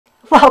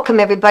Welcome,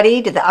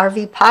 everybody, to the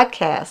RV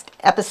Podcast,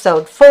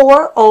 episode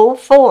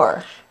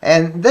 404.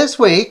 And this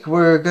week,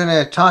 we're going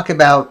to talk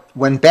about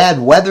when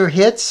bad weather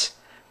hits,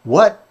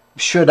 what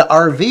should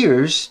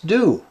RVers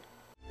do?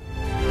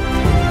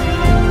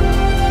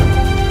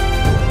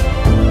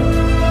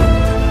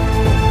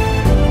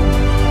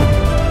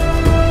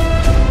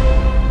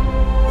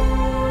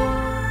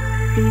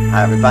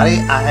 Hi, everybody.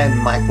 I'm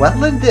Mike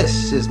Wendland.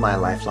 This is my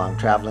lifelong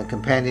traveling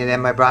companion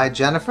and my bride,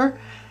 Jennifer.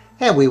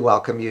 And we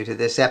welcome you to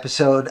this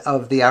episode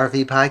of the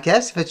RV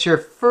Podcast. If it's your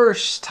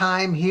first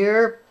time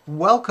here,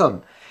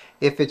 welcome.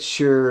 If it's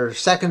your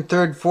second,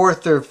 third,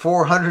 fourth, or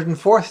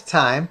 404th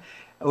time,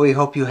 we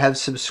hope you have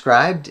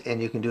subscribed,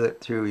 and you can do it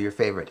through your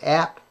favorite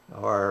app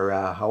or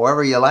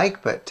however you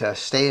like, but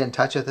stay in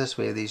touch with us.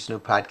 We have these new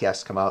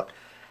podcasts come out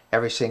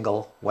every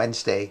single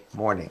Wednesday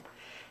morning.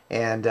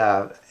 And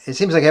it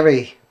seems like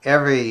every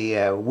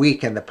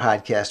week in the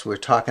podcast we're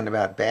talking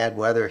about bad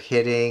weather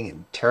hitting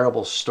and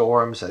terrible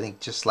storms. I think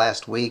just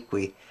last week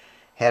we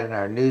had in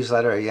our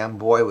newsletter a young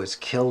boy was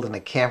killed in a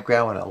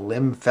campground when a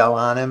limb fell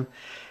on him.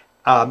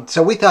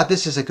 So we thought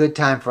this is a good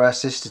time for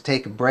us just to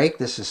take a break.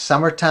 This is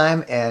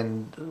summertime,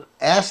 and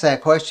ask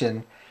that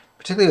question,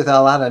 particularly with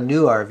a lot of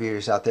new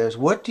RVers out there, is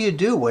what do you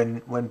do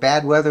when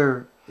bad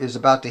weather is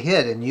about to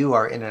hit and you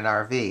are in an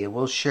RV? And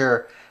we'll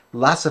share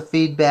lots of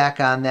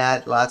feedback on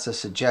that, lots of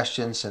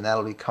suggestions, and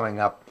that'll be coming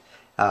up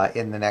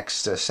in the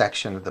next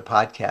section of the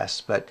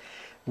podcast. But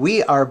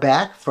we are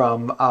back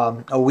from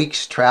a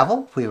week's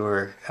travel. We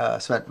were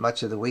spent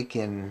much of the week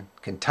in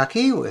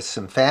Kentucky with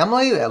some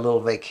family, a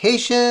little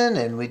vacation,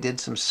 and we did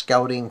some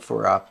scouting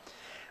for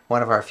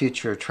one of our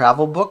future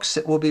travel books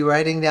that we'll be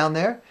writing down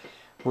there.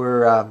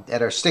 We're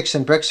at our Sticks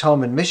and Bricks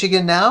home in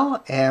Michigan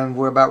now, and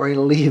we're about ready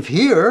to leave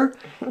here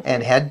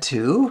and head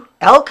to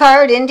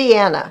Elkhart,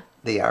 Indiana,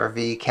 the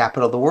RV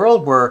capital of the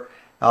world, where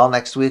all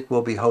next week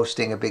we'll be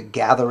hosting a big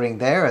gathering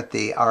there at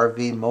the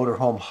RV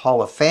Motorhome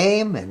Hall of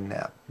Fame, and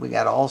we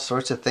got all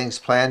sorts of things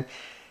planned.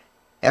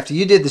 After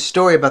you did the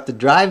story about the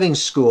driving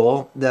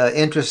school, the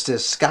interest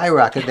has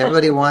skyrocketed.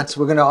 Everybody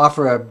we're going to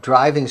offer a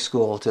driving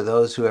school to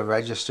those who have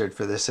registered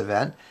for this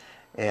event,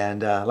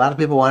 and a lot of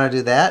people want to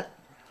do that.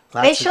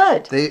 They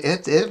should.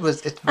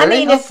 It's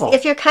very helpful.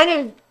 If you're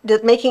kind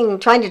of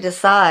trying to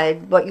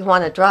decide what you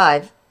want to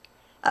drive,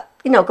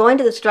 going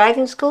to this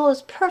driving school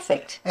is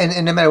perfect.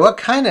 And no matter what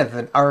kind of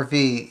an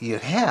RV you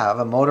have,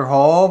 a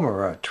motorhome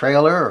or a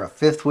trailer or a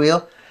fifth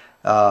wheel,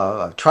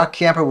 a truck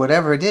camper,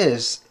 whatever it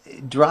is,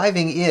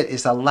 driving it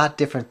is a lot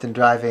different than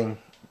driving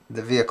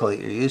the vehicle that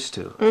you're used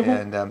to.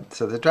 Mm-hmm. And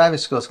so the driving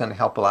school is going to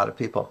help a lot of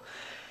people.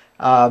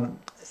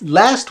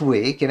 Last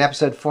week, in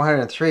episode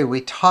 403,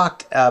 we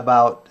talked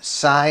about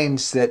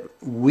signs that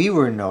we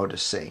were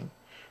noticing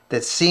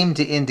that seemed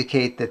to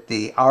indicate that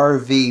the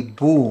RV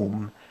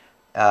boom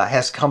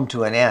has come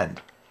to an end.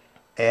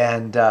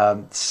 And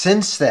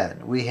since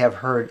then, we have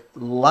heard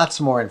lots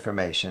more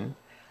information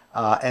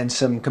and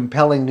some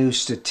compelling new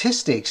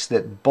statistics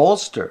that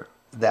bolster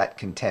that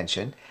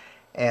contention.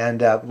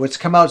 And what's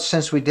come out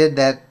since we did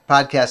that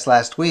podcast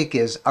last week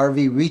is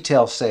RV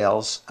retail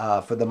sales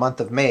for the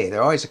month of May.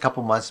 They're always a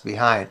couple months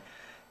behind.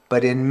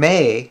 But in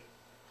May,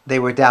 they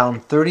were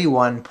down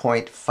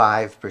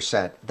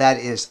 31.5%. That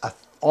is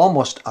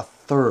almost a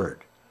third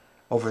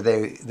over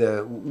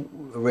the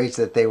rates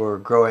that they were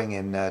growing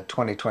in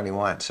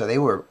 2021. So they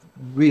were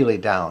really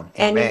down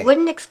in May. You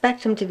wouldn't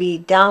expect them to be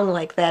down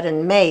like that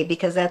in May,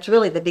 because that's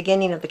really the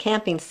beginning of the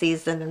camping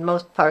season in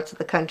most parts of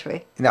the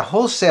country. Now,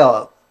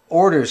 wholesale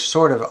orders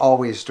sort of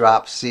always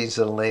drop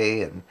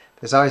seasonally, and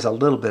there's always a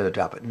little bit of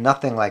drop, but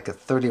nothing like a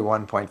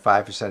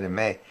 31.5% in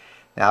May.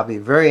 Now, I'll be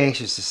very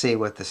anxious to see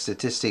what the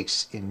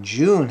statistics in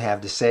June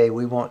have to say.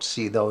 We won't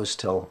see those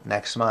till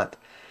next month.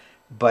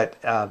 But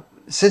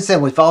since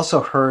then, we've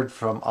also heard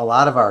from a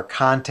lot of our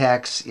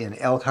contacts in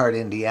Elkhart,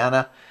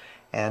 Indiana,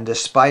 and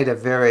despite a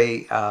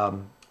very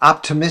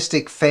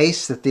optimistic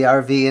face that the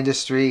RV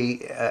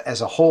industry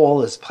as a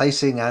whole is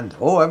placing on,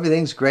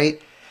 everything's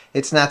great,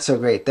 it's not so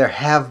great. There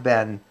have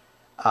been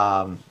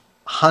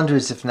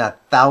hundreds, if not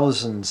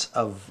thousands,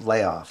 of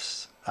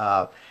layoffs.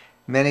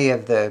 Many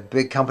of the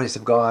big companies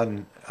have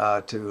gone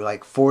to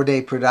like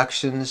 4-day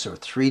productions or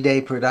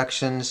 3-day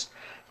productions.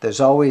 There's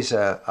always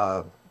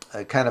a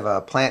kind of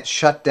a plant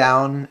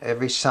shutdown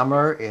every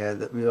summer.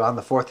 On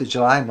the 4th of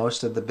July,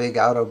 most of the big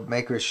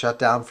automakers shut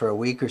down for a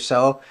week or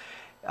so.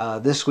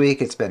 This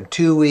week it's been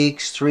 2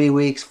 weeks, 3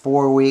 weeks,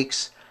 4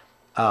 weeks.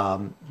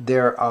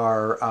 There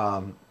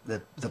are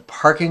the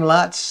parking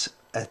lots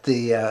at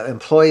the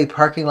employee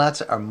parking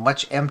lots are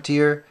much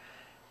emptier.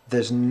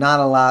 There's not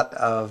a lot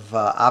of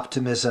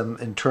optimism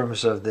in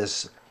terms of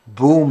this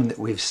boom that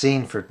we've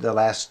seen for the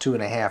last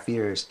 2.5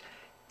 years.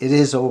 It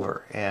is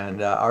over,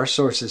 and our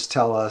sources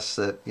tell us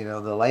that the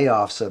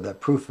layoffs are the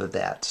proof of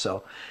that.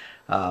 So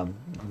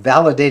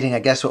validating, I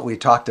guess, what we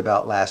talked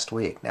about last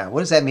week. Now, what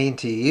does that mean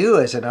to you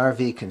as an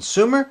RV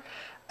consumer?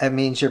 It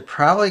means you're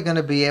probably going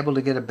to be able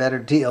to get a better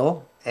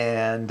deal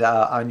and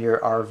on your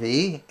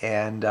RV,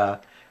 and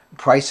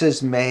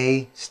prices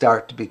may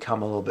start to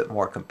become a little bit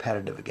more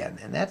competitive again,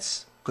 and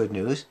that's good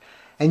news.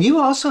 And you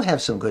also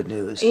have some good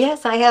news.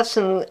 Yes, I have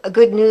some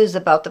good news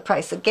about the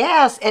price of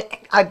gas. And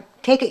I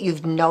take it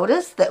you've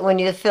noticed that when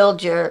you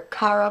filled your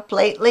car up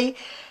lately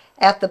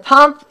at the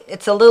pump,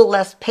 it's a little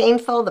less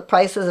painful. The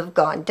prices have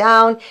gone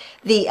down.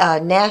 The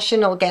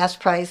national gas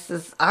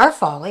prices are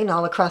falling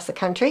all across the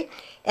country.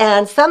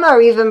 And some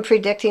are even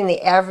predicting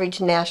the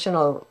average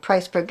national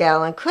price per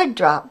gallon could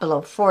drop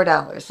below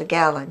 $4 a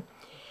gallon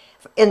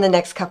in the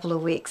next couple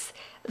of weeks.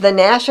 The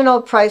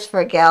national price for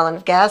a gallon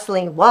of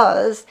gasoline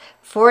was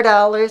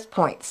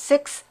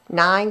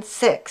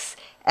 $4.696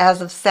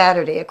 as of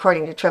Saturday,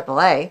 according to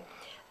AAA.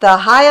 The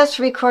highest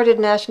recorded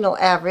national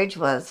average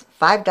was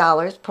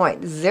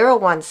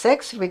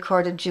 $5.016,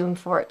 recorded June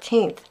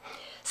 14th.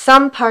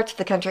 Some parts of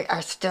the country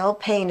are still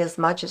paying as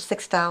much as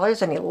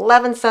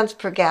 $6.11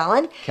 per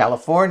gallon.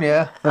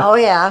 California. Oh,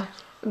 yeah.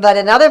 But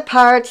in other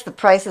parts, the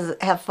prices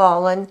have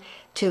fallen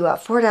to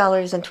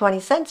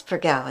 $4.20 per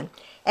gallon.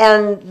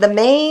 And the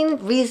main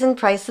reason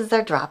prices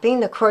are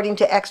dropping, according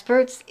to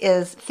experts,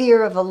 is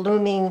fear of a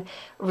looming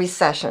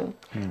recession.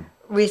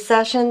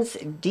 Recessions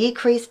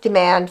decrease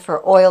demand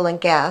for oil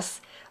and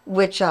gas,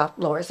 which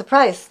lowers the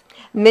price.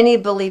 Many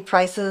believe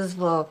prices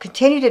will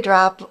continue to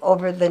drop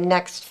over the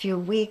next few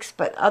weeks,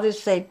 but others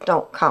say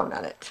don't count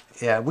on it.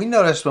 Yeah, we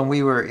noticed when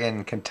we were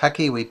in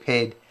Kentucky, we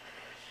paid,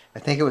 I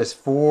think it was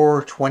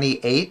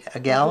 $4.28 a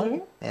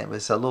gallon. And it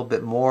was a little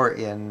bit more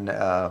in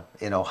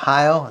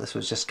Ohio. This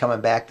was just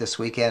coming back this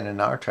weekend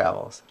in our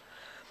travels.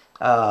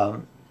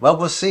 Well,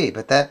 we'll see,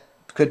 but that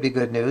could be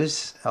good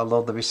news,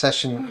 although the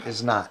recession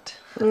is not.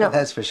 No.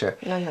 That's for sure.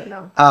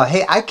 No.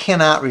 Hey, I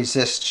cannot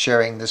resist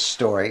sharing this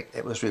story.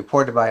 It was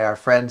reported by our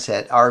friends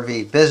at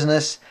RV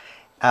Business.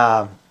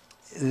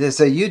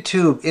 There's a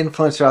YouTube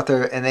influencer out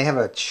there, and they have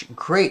a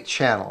great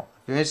channel.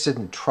 If you're interested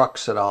in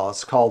trucks at all,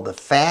 it's called the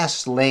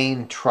Fast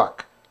Lane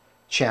Truck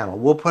channel.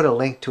 We'll put a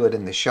link to it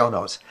in the show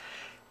notes.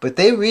 But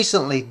they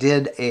recently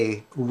did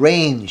a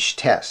range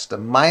test, a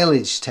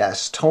mileage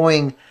test,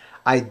 towing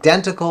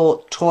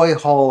identical toy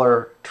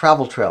hauler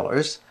travel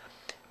trailers.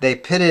 They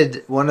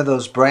pitted one of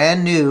those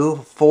brand new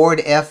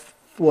Ford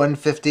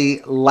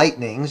F-150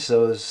 Lightnings,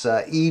 those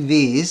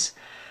EVs,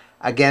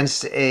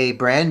 against a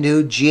brand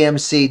new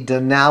GMC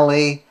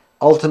Denali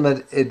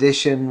Ultimate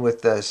Edition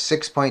with the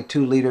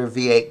 6.2 liter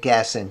V8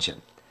 gas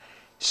engine.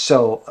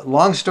 So,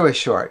 long story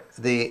short,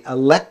 the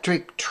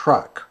electric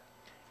truck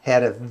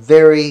had a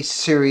very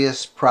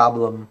serious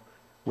problem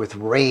with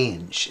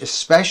range,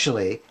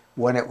 especially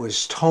when it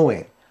was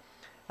towing.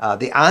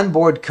 The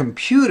onboard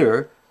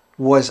computer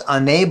was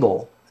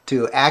unable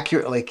to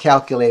accurately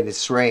calculate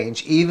its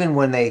range, even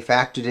when they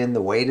factored in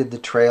the weight of the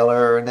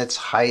trailer and its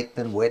height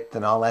and width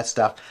and all that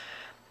stuff.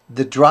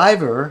 The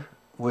driver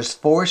was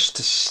forced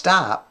to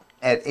stop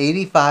at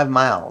 85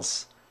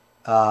 miles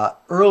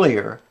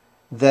earlier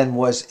than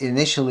was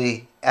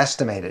initially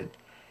estimated.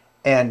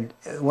 And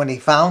when he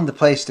found the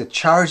place to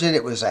charge it,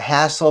 it was a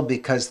hassle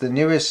because the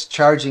nearest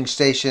charging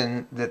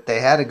station that they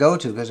had to go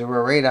to, because they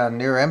were right on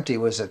near empty,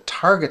 was a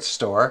Target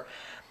store.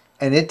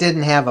 And it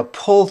didn't have a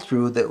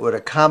pull-through that would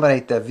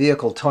accommodate the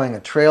vehicle towing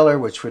a trailer,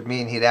 which would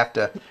mean he'd have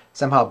to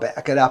somehow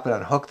back it up and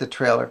unhook the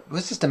trailer. It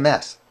was just a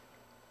mess.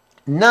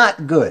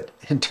 Not good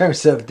in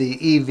terms of the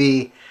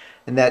EV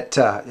and that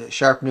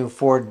sharp new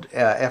Ford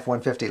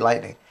F-150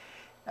 Lightning.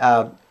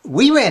 I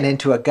ran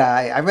into a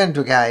guy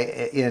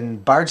in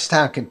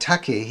Bardstown,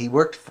 Kentucky. He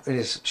worked,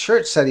 his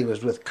shirt said he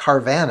was with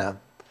Carvana,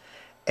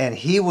 and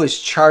he was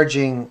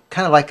charging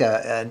kind of like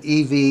an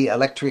EV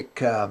electric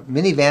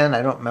minivan.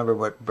 I don't remember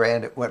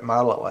what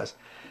model it was.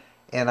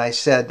 And I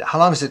said, how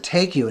long does it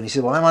take you? And he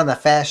said, well, I'm on the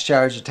fast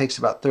charge. It takes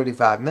about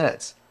 35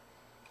 minutes.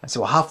 I said,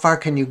 well, how far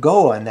can you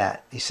go on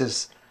that? He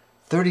says,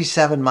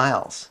 37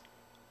 miles.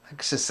 I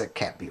said, that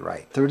can't be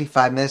right.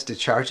 35 minutes to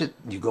charge it?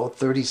 You go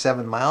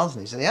 37 miles?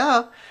 And he said,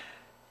 yeah.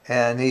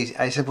 And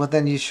I said, well,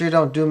 then you sure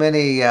don't do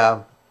many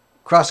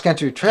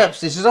cross-country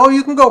trips. He says, oh,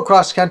 you can go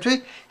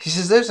cross-country. He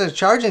says, there's a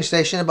charging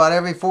station about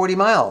every 40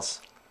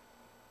 miles.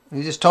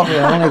 He just told me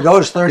it only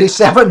goes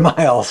 37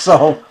 miles.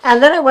 So.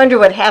 And then I wonder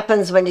what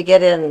happens when you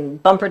get in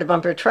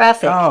bumper-to-bumper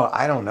traffic. Oh,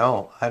 I don't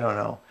know.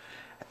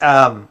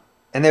 And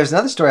there's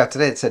another story out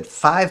today that said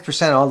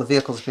 5% of all the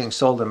vehicles being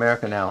sold in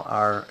America now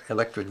are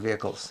electric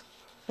vehicles.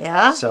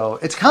 Yeah. So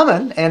it's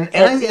coming, and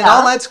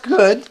all that's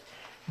good,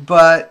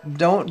 but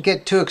don't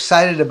get too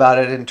excited about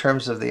it in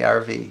terms of the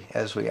RV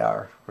as we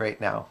are right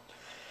now.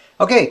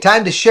 Okay,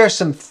 time to share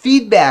some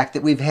feedback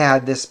that we've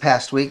had this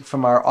past week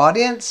from our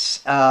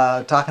audience,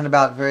 talking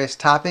about various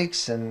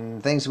topics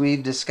and things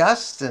we've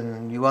discussed.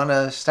 And you want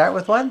to start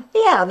with one?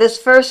 Yeah, this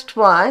first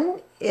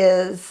one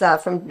is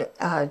from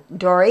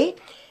Dory.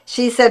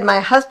 She said,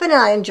 my husband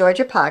and I enjoyed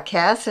your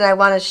podcast, and I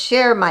want to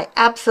share my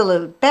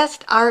absolute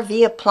best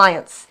RV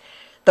appliance,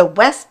 the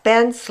West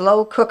Bend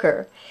Slow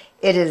Cooker.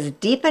 It is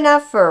deep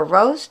enough for a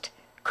roast,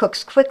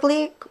 cooks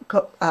quicker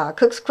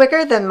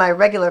than my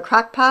regular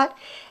crock pot,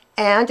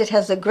 and it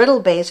has a griddle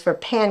base for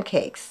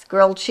pancakes,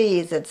 grilled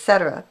cheese,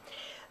 etc.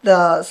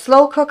 The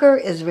slow cooker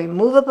is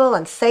removable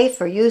and safe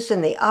for use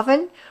in the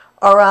oven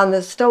or on the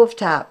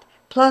stovetop.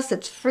 Plus,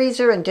 it's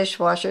freezer and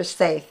dishwasher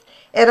safe.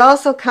 It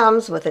also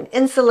comes with an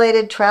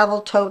insulated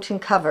travel tote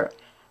and cover.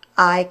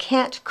 I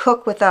can't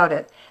cook without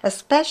it,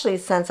 especially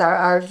since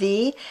our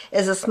RV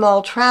is a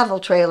small travel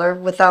trailer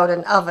without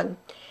an oven.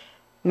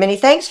 Many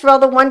thanks for all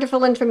the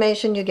wonderful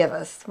information you give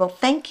us. Well,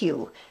 thank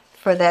you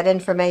for that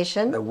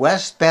information. The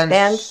West Bend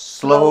Bend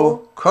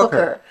Slow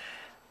Cooker.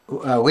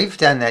 We've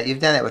done that. You've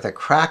done it with a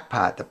crock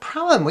pot. The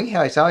problem we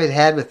always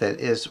had with it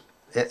is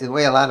the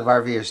way a lot of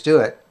RVers do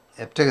it,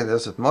 particularly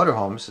those with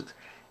motorhomes,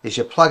 is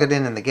you plug it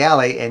in the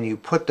galley and you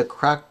put the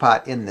crock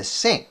pot in the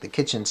sink, the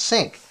kitchen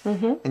sink.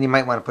 And you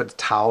might want to put a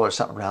towel or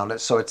something around it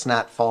so it's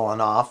not falling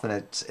off and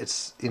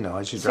it's you know,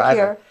 as you drive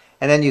it.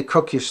 And then you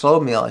cook your slow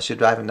meal as you're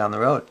driving down the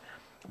road.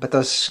 But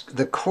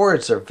the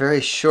cords are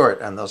very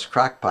short on those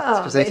crock pots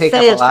because they take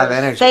up a lot of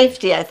energy.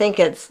 Safety, I think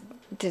it's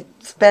to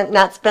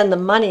not spend the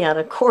money on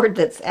a cord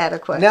that's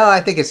adequate. No, I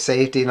think it's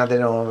safety. You know, they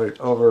don't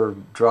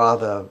overdraw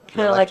the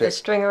kind of like the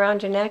string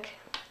around your neck.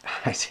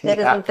 I see. That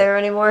isn't there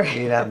anymore.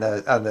 You mean on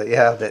the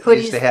that hoodies.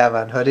 Used to have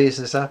on hoodies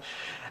and stuff.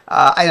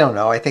 I don't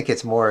know. I think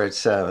it's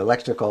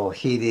electrical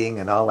heating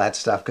and all that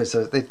stuff because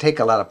they take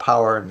a lot of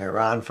power and they're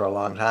on for a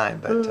long time.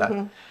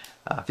 But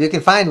if you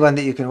can find one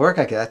that you can work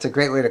like it, that's a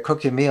great way to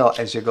cook your meal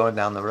as you're going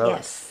down the road.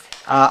 Yes.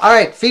 All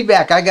right,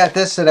 feedback. I got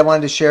this that I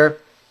wanted to share.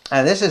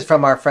 This is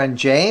from our friend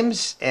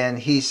James, and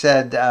he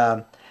said,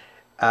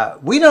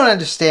 we don't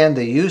understand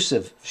the use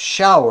of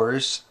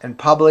showers in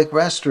public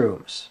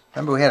restrooms.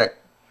 Remember we had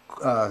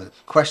a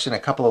question a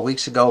couple of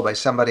weeks ago by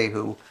somebody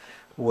who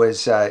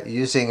was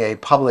using a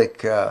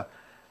public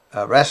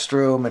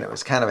restroom, and it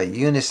was kind of a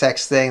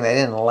unisex thing. They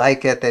didn't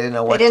like it. They didn't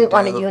know what to do. They didn't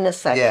want a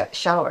unisex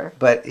shower.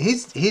 But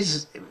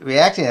he's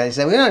reacting to that. He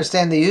said, we don't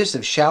understand the use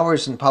of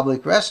showers in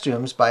public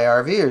restrooms by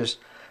RVers,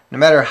 no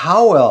matter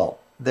how well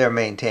they're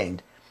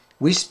maintained.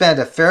 We spent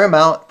a fair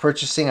amount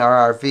purchasing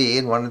our RV,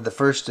 and one of the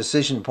first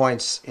decision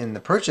points in the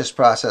purchase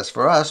process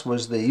for us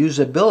was the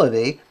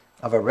usability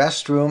of a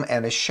restroom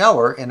and a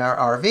shower in our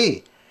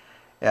RV.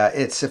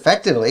 It's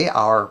effectively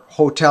our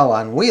hotel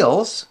on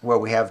wheels, where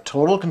we have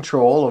total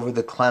control over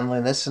the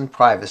cleanliness and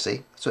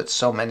privacy. That's what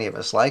so many of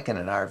us like in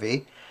an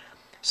RV.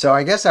 So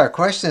I guess our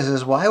question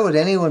is why would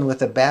anyone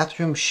with a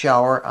bathroom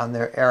shower on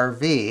their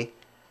RV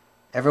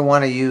ever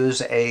want to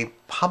use a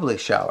public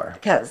shower?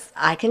 Because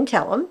I can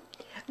tell them.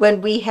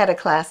 When we had a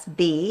Class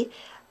B,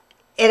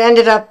 it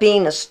ended up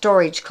being a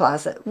storage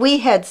closet. We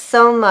had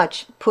so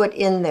much put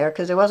in there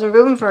because there wasn't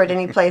room for it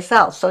anyplace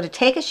else. So to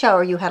take a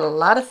shower, you had a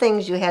lot of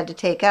things you had to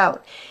take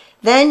out.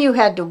 Then you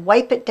had to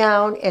wipe it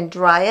down and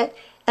dry it,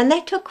 and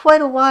that took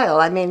quite a while.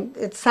 I mean,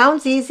 it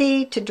sounds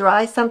easy to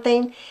dry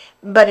something,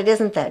 but it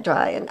isn't that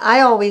dry. And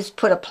I always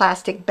put a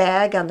plastic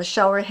bag on the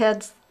shower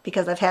heads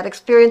because I've had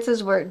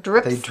experiences where it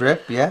drips. They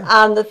drip, yeah.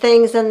 On the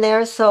things in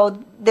there.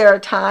 So there are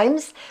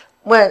times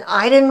when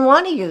I didn't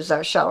want to use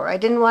our shower. I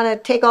didn't want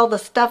to take all the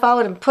stuff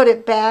out and put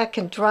it back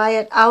and dry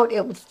it out.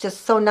 It was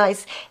just so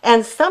nice.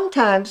 And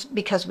sometimes,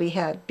 because we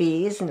had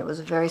Bs and it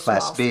was a very small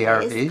Class B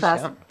space, RVs,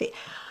 Class B,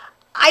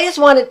 I just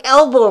wanted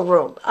elbow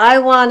room. I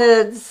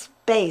wanted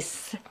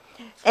space.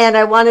 And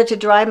I wanted to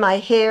dry my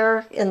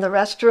hair in the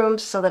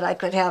restrooms so that I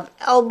could have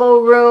elbow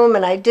room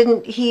and I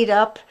didn't heat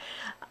up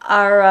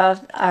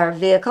our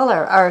vehicle,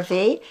 our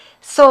RV.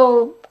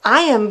 So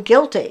I am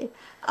guilty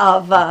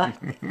of...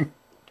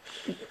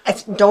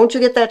 don't you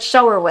get that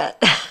shower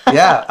wet?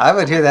 Yeah, I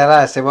would hear that a lot.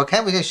 I'd say, well,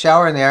 can't we just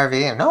shower in the RV?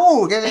 And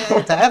no,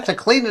 I have to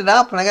clean it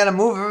up and I got to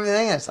move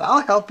everything. I said,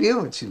 I'll help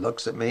you. And she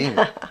looks at me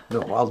and,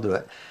 no, I'll do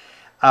it.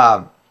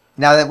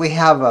 Now that we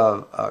have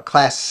a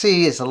Class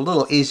C, it's a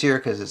little easier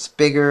because it's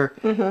bigger.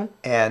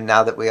 And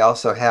now that we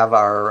also have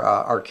our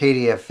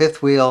Arcadia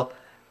fifth wheel,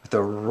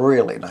 a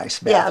really nice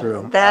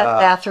bathroom. Yeah, that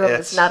bathroom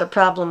is not a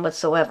problem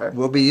whatsoever.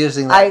 We'll be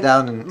using that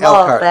down in Elkhart.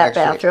 I love that next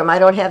bathroom. week. I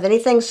don't have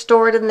anything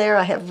stored in there.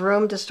 I have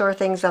room to store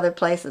things other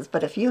places.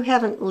 But if you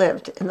haven't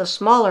lived in the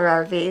smaller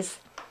RVs,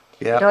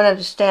 you don't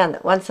understand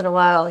that once in a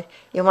while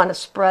you want to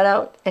spread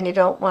out and you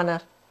don't want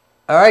to.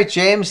 All right,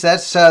 James,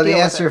 that's the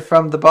answer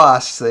from the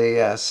boss,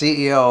 the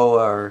CEO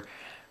or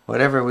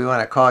whatever we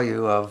want to call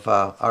you of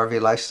RV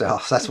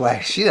Lifestyles. That's why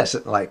she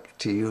doesn't like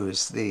to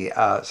use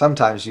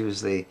sometimes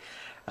use the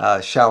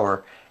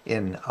shower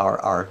in our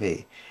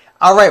RV.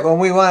 All right, when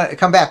we want to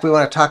come back, we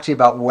want to talk to you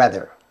about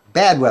weather,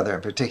 bad weather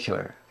in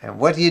particular, and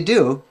what do you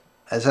do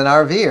as an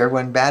RVer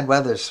when bad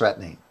weather is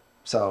threatening?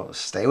 So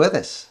stay with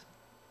us.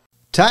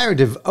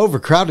 Tired of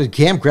overcrowded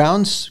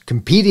campgrounds,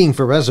 competing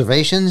for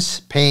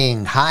reservations,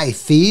 paying high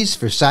fees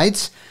for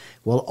sites?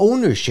 Well,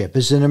 ownership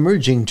is an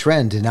emerging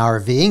trend in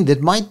RVing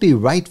that might be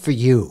right for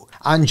you.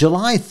 On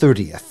July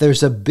 30th,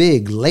 there's a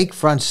big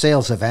lakefront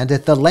sales event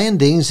at the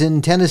Landings in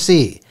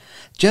Tennessee.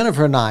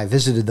 Jennifer and I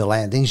visited the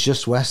Landings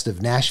just west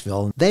of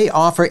Nashville. They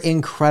offer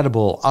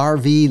incredible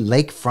RV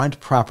lakefront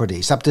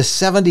properties, up to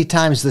 70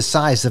 times the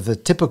size of a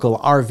typical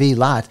RV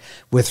lot,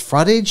 with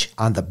frontage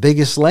on the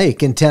biggest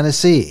lake in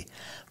Tennessee.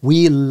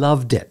 We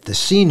loved it. The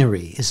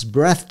scenery is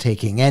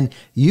breathtaking, and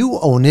you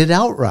own it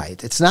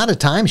outright. It's not a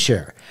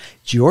timeshare.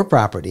 It's your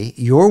property,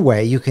 your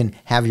way. You can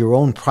have your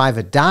own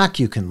private dock.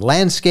 You can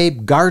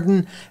landscape,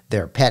 garden.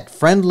 They're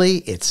pet-friendly.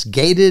 It's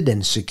gated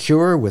and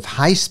secure with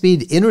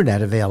high-speed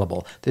internet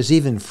available. There's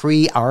even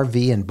free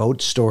RV and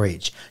boat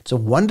storage. It's a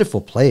wonderful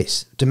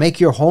place to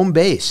make your home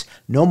base.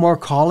 No more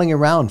calling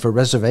around for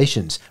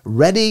reservations.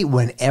 Ready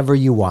whenever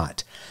you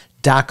want.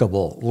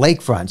 Dockable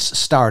lakefronts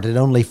start at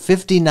only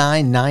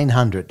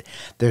 $59,900.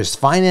 There's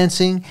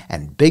financing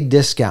and big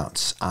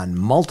discounts on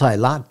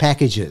multi-lot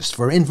packages.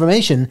 For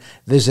information,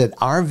 visit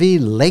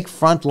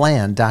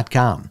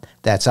rvlakefrontland.com.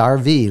 That's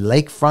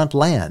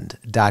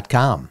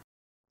rvlakefrontland.com.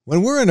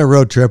 When we're on a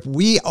road trip,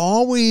 we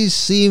always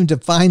seem to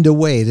find a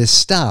way to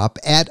stop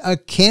at a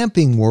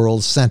Camping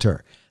World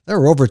center. There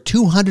are over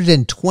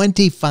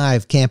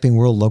 225 Camping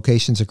World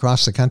locations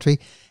across the country,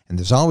 and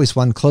there's always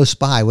one close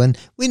by when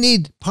we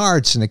need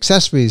parts and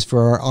accessories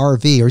for our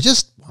RV or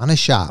just want to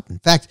shop. In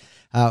fact,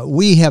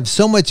 we have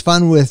so much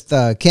fun with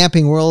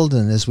Camping World,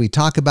 and as we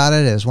talk about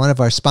it as one of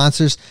our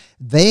sponsors,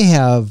 they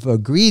have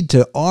agreed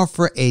to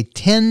offer a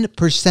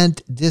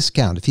 10%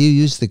 discount if you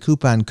use the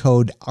coupon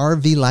code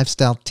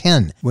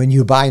RVLifestyle10 when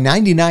you buy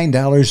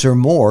 $99 or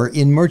more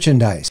in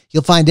merchandise.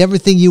 You'll find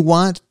everything you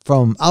want,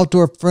 from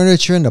outdoor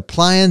furniture and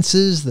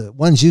appliances, the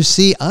ones you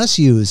see us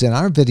use in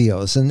our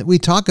videos and we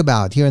talk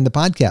about here in the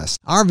podcast.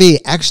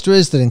 RV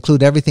extras that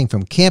include everything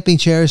from camping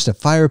chairs to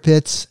fire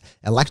pits,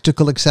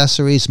 electrical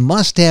accessories,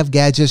 must-have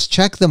gadgets.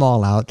 Check them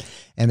all out.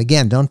 And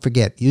again, don't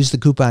forget, use the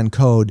coupon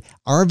code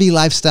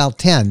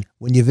RVLifestyle10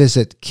 when you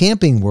visit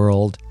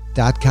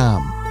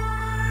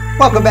campingworld.com.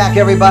 Welcome back,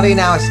 everybody.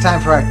 Now it's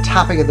time for our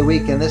topic of the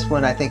week, and this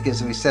one, I think,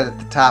 as we said at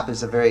the top,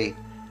 is a very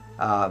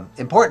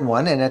important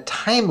one and a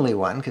timely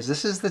one, because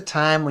this is the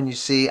time when you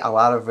see a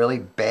lot of really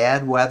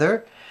bad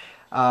weather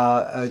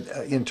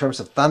in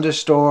terms of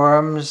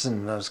thunderstorms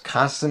and those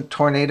constant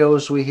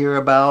tornadoes we hear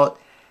about.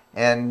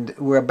 And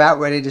we're about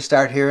ready to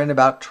start hearing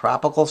about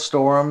tropical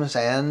storms,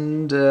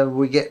 and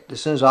we get,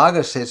 as soon as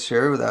August hits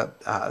here, the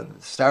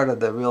start of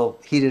the real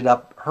heated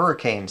up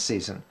hurricane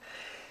season.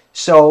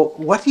 So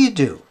what do you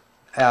do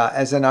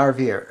as an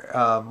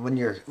RVer when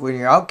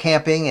you're out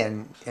camping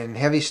and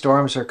heavy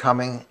storms are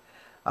coming?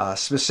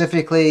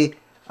 Specifically,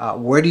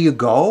 where do you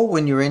go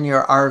when you're in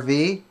your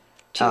RV?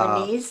 To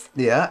your knees?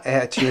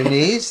 Yeah, to your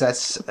knees.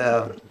 That's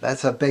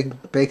a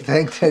big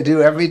thing to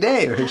do every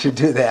day. We should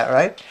do that,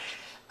 right?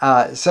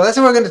 So that's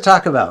what we're going to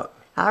talk about.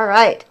 All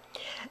right.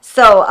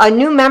 So a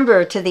new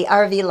member to the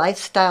RV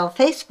Lifestyle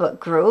Facebook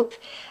group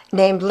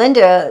named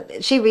Linda,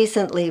 she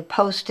recently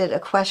posted a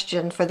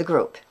question for the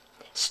group.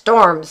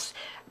 Storms.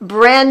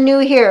 Brand new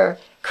here.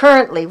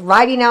 Currently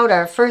riding out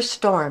our first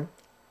storm.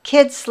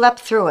 Kids slept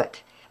through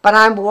it, but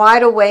I'm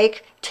wide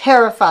awake,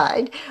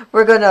 terrified.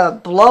 We're going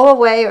to blow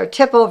away or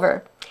tip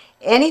over.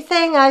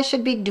 Anything I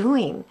should be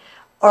doing,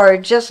 or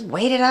just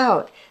wait it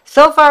out?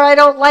 So far, I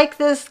don't like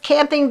this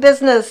camping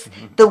business.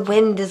 The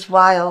wind is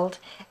wild,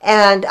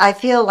 and I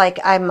feel like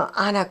I'm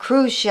on a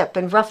cruise ship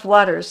in rough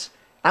waters.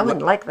 I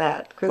wouldn't like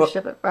that, cruise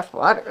ship in rough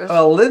waters.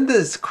 Well,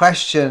 Linda's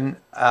question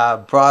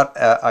brought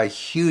a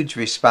huge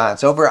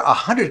response. Over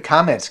 100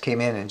 comments came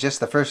in just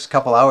the first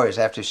couple hours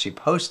after she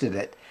posted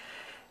it.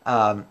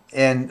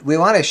 And we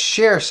want to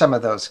share some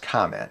of those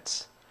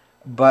comments.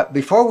 But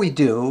before we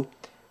do,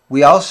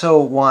 we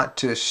also want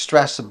to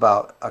stress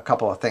about a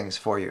couple of things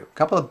for you, a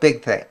couple of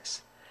big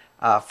things.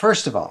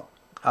 First of all,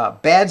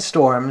 bad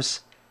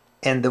storms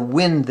and the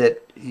wind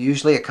that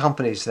usually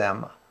accompanies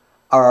them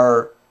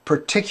are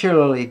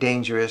particularly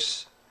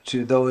dangerous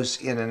to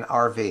those in an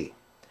RV.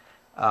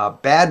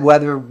 Bad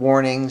weather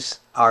warnings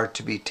are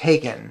to be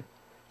taken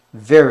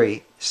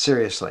very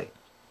seriously.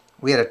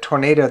 We had a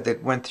tornado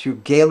that went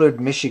through Gaylord,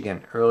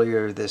 Michigan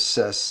earlier this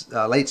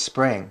late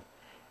spring,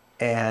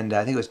 and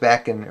I think it was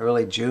back in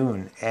early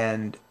June,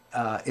 and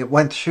it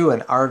went through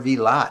an RV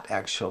lot,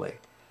 actually.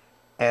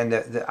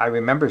 And I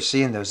remember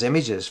seeing those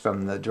images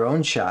from the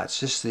drone shots,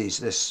 just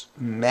this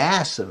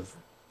mass of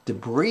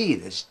debris,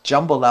 this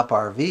jumbled up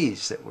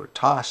RVs that were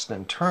tossed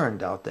and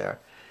turned out there.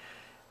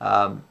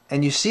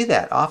 And you see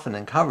that often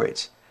in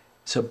coverage.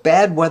 So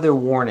bad weather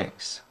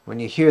warnings, when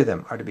you hear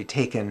them, are to be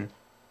taken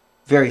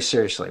very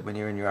seriously when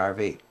you're in your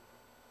RV.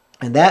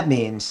 And that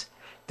means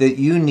that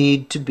you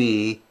need to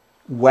be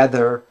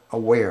weather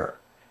aware.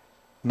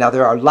 Now,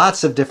 there are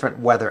lots of different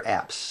weather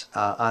apps.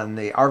 On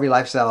the RV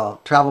Lifestyle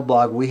travel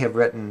blog, we have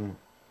written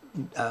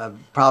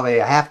probably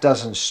a half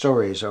dozen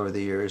stories over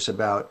the years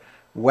about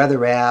weather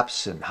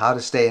apps and how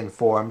to stay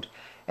informed.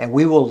 And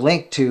we will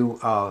link to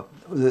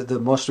the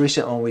most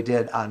recent one we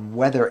did on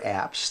weather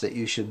apps that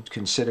you should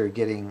consider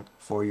getting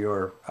for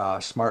your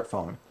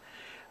smartphone.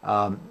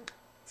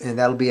 And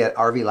that'll be at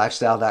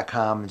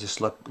rvlifestyle.com, and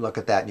just look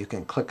at that, and you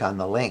can click on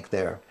the link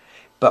there.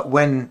 But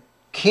when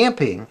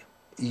camping,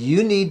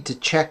 you need to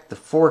check the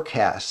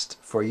forecast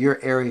for your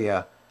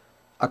area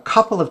a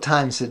couple of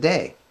times a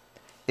day.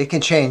 It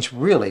can change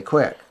really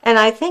quick. And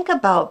I think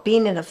about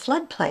being in a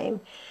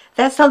floodplain.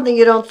 That's something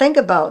you don't think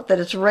about, that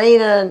it's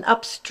raining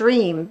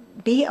upstream.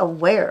 Be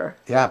aware.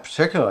 Yeah,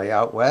 particularly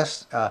out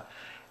west,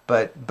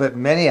 but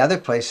many other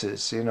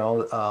places.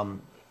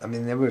 I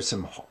mean, there were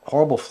some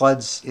horrible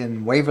floods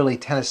in Waverly,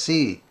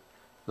 Tennessee,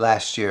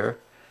 last year,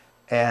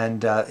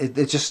 and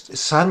it just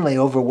suddenly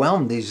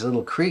overwhelmed these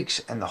little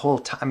creeks, and the whole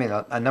time. I mean,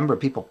 a number of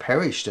people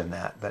perished in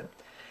that. But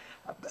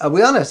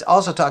we want to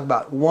also talk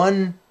about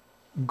one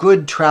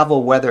good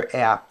travel weather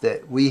app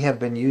that we have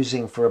been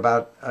using for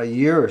about a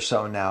year or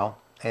so now,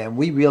 and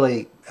we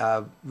really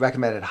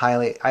recommend it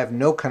highly. I have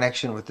no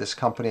connection with this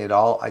company at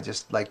all. I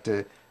just like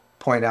to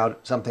point out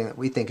something that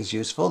we think is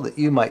useful that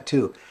you might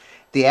too.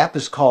 The app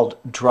is called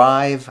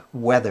Drive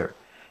Weather,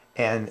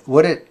 and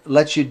what it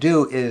lets you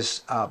do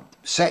is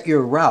set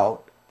your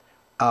route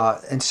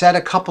and set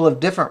a couple of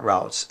different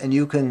routes, and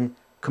you can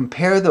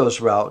compare those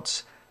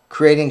routes,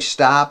 creating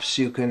stops.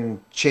 You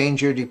can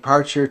change your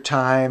departure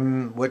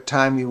time, what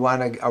time you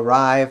want to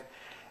arrive.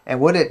 And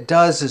what it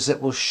does is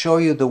it will show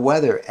you the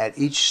weather at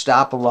each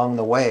stop along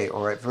the way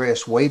or at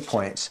various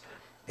waypoints.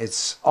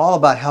 It's all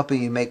about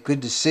helping you make good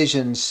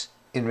decisions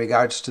in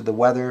regards to the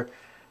weather.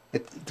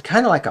 It's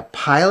kind of like a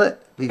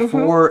pilot.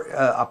 Before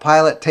a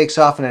pilot takes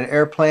off in an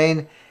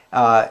airplane,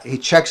 he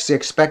checks the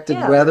expected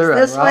weather.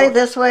 This way,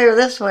 this way, or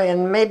this way,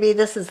 and maybe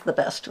this is the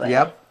best way.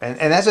 Yep,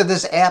 and that's what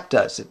this app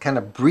does. It kind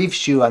of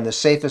briefs you on the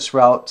safest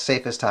route,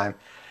 safest time.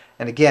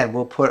 And again,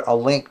 we'll put a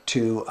link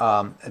to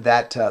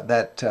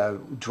that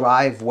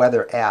Drive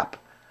Weather app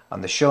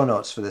on the show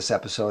notes for this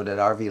episode at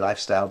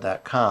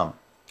rvlifestyle.com.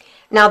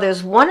 Now,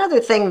 there's one other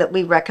thing that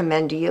we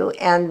recommend to you,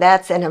 and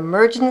that's an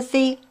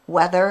emergency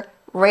weather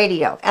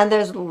radio. And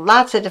there's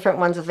lots of different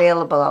ones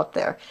available out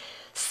there.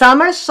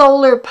 Some are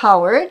solar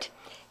powered,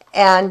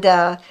 and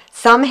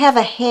some have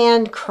a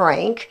hand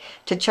crank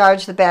to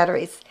charge the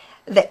batteries.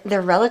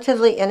 They're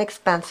relatively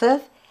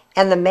inexpensive,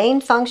 and the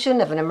main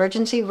function of an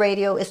emergency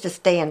radio is to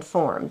stay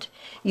informed.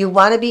 You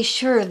want to be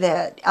sure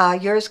that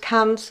yours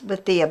comes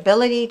with the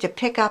ability to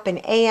pick up an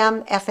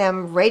AM,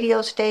 FM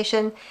radio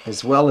station.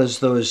 As well as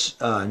those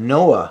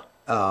NOAA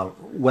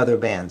weather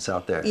bands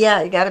out there.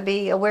 Yeah, you got to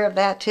be aware of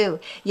that too.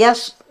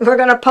 Yes, we're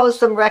going to post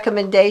some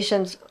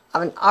recommendations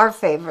on our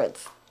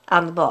favorites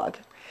on the blog.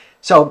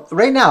 So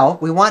right now,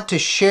 we want to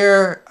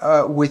share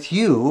with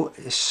you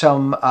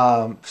some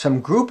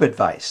group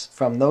advice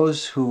from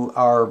those who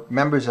are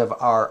members of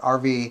our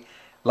RV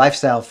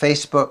Lifestyle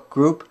Facebook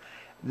group.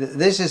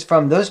 This is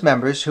from those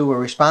members who were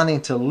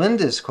responding to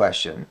Linda's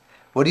question,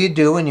 what do you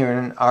do when you're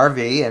in an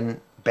RV and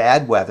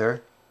bad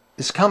weather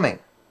is coming?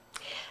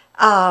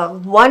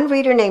 One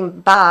reader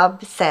named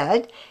Bob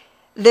said,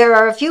 there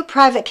are a few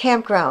private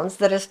campgrounds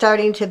that are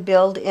starting to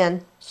build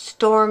in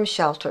storm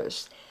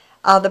shelters.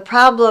 The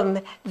problem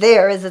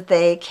there is that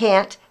they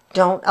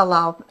don't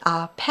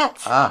allow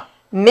pets.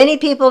 Many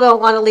people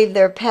don't want to leave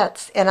their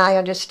pets, and I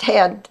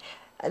understand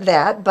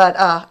that, but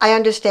I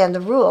understand the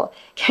rule.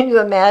 Can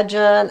you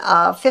imagine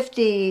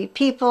 50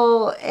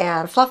 people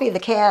and Fluffy the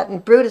cat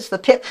and Brutus the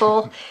pit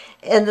bull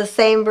in the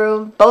same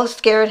room, both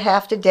scared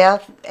half to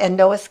death and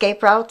no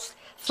escape routes?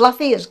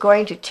 Fluffy is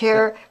going to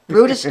tear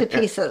Brutus to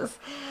pieces.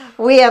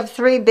 We have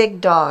 3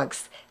 big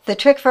dogs. The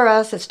trick for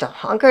us is to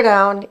hunker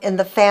down in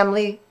the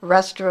family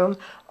restroom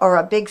or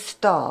a big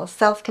stall,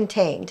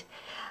 self-contained.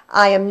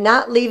 I am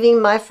not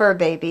leaving my fur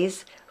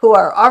babies, who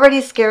are already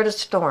scared of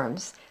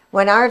storms.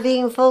 When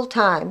RVing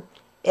full-time,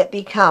 it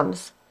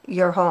becomes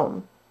your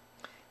home.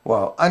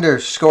 Well,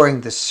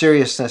 underscoring the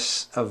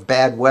seriousness of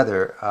bad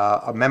weather,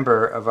 a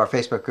member of our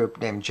Facebook group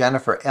named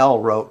Jennifer L.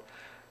 wrote,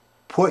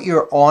 put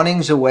your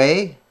awnings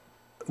away.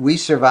 We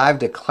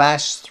survived a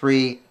Class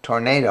 3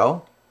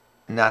 tornado.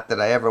 Not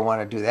that I ever want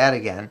to do that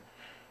again,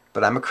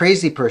 but I'm a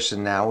crazy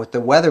person now with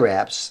the weather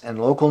apps and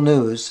local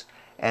news,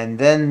 and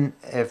then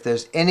if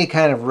there's any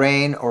kind of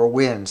rain or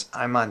winds,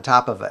 I'm on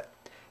top of it.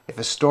 If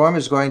a storm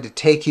is going to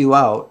take you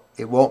out,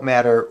 it won't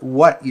matter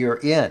what you're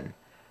in.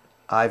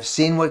 I've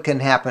seen what can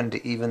happen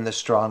to even the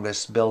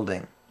strongest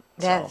building.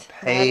 So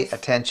pay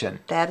attention.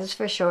 That is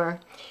for sure.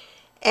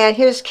 And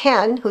here's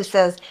Ken, who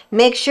says,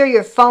 make sure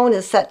your phone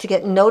is set to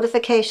get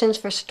notifications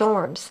for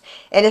storms.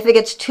 And if it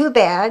gets too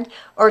bad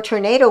or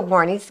tornado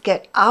warnings,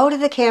 get out of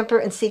the camper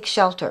and seek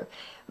shelter.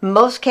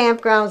 Most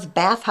campgrounds,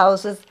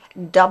 bathhouses,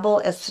 double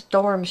as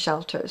storm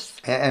shelters.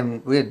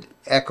 And we'd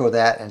echo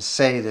that and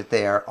say that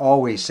they are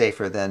always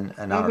safer than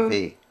an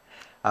RV.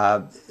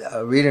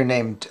 A reader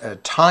named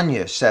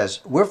Tanya says,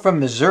 we're from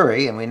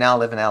Missouri and we now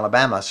live in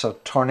Alabama, so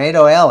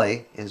Tornado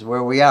Alley is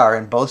where we are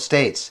in both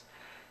states.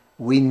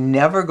 We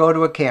never go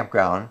to a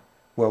campground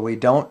where we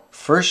don't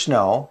first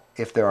know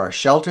if there are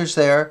shelters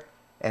there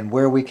and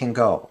where we can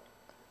go.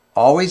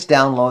 Always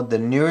download the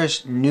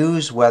nearest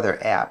news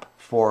weather app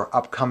for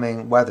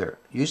upcoming weather.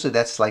 Usually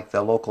that's like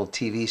the local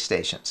TV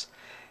stations.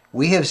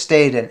 We have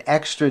stayed an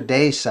extra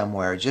day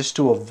somewhere just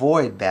to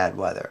avoid bad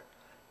weather.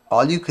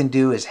 All you can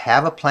do is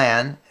have a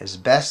plan as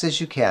best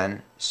as you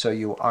can so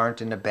you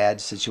aren't in a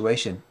bad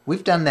situation.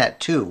 We've done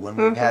that too. When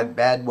we've had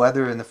bad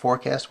weather in the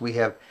forecast, we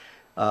have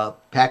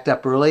packed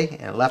up early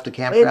and left the You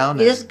campground.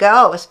 just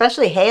go,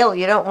 especially hail.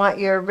 You don't want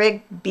your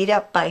rig beat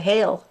up by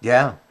hail.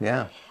 Yeah,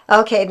 yeah.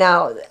 Okay,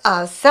 now,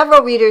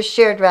 several readers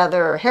shared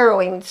rather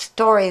harrowing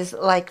stories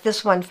like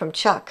this one from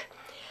Chuck.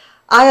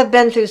 I have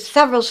been through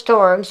several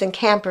storms and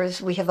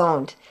campers we have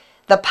owned.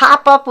 The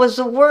pop-up was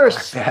the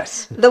worst.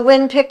 Yes. The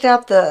wind picked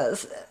up the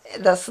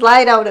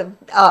slide out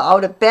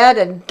of bed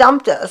and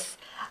dumped us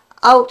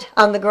out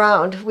on the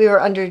ground. We were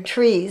under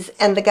trees,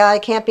 and the guy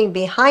camping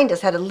behind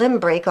us had a limb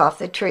break off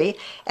the tree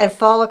and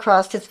fall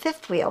across his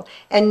fifth wheel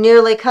and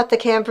nearly cut the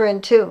camper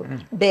in two.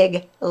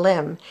 Big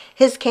limb.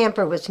 His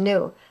camper was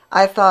new.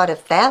 I thought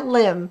if that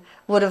limb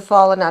would have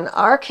fallen on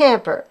our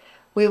camper,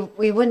 we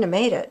wouldn't have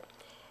made it.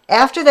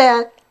 After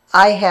that,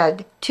 I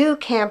had 2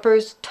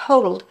 campers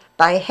totaled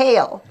by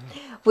hail.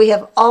 We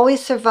have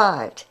always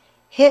survived.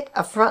 Hit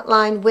a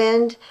frontline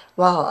wind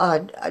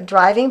while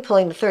driving,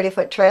 pulling the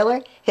 30-foot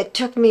trailer. It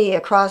took me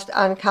across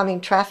oncoming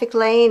traffic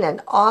lane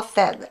and off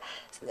that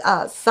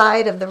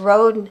side of the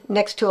road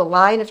next to a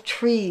line of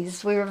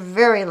trees. We were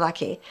very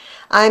lucky.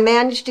 I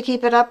managed to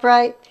keep it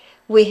upright.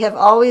 We have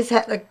always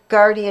had a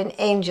guardian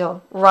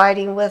angel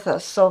riding with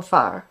us so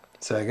far.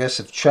 So I guess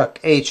if Chuck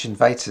H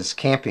invites us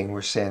camping,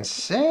 we're saying,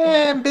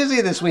 I'm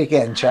busy this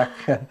weekend, Chuck.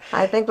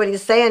 I think what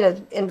he's saying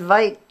is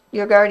invite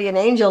your guardian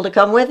angel to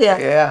come with you.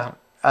 Yeah.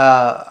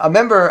 A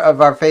member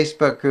of our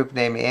Facebook group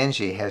named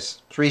Angie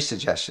has 3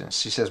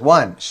 suggestions. She says,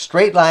 1,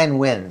 straight line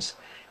winds,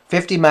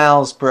 50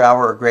 miles per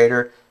hour or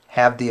greater,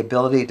 have the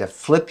ability to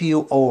flip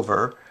you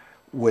over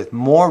with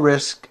more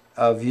risk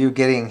of you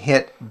getting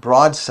hit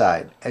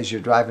broadside as you're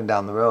driving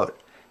down the road.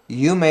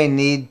 You may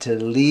need to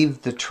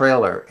leave the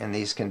trailer in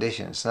these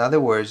conditions. In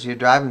other words, you're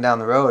driving down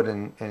the road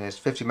and it's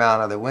 50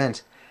 mile an hour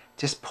winds.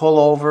 Just pull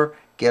over,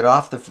 get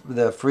off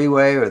the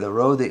freeway or the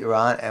road that you're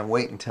on, and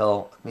wait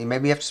until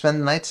maybe you have to spend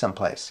the night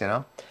someplace,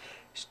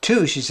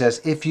 2, she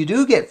says, if you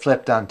do get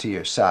flipped onto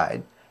your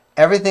side,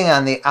 everything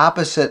on the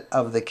opposite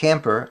of the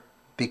camper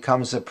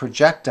becomes a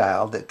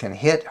projectile that can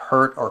hit,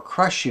 hurt, or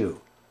crush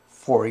you.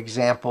 For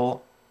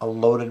example, a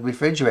loaded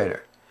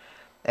refrigerator.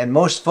 And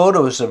most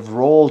photos of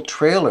rolled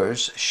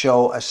trailers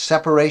show a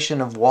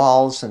separation of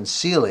walls and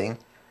ceiling,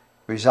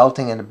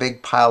 resulting in a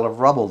big pile of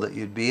rubble that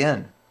you'd be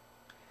in.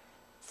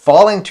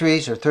 Falling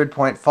trees, or third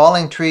point,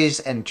 falling trees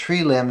and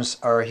tree limbs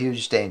are a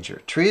huge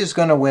danger. Tree is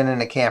going to win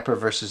in a camper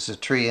versus a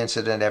tree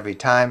incident every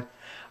time.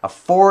 A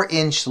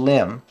 4-inch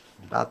limb,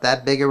 about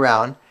that big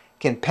around,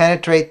 can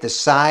penetrate the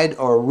side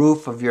or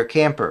roof of your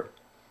camper.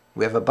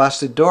 We have a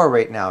busted door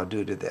right now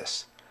due to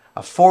this.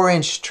 A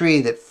 4-inch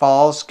tree that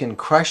falls can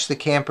crush the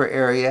camper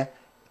area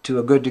to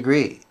a good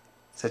degree,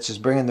 such as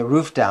bringing the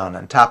roof down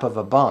on top of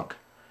a bunk.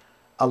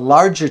 A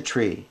larger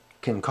tree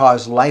can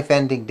cause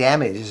life-ending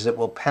damage as it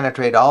will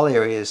penetrate all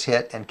areas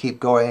hit and keep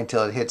going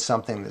until it hits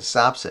something that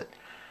stops it.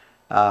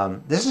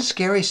 This is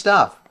scary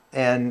stuff,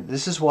 and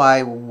this is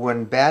why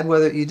when bad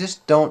weather, you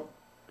just don't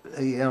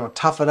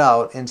tough it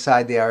out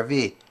inside the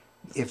RV.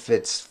 If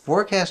it's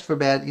forecast for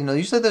bad,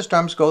 usually the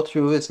storms go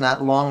through, it's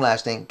not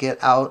long-lasting, get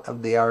out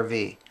of the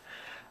RV.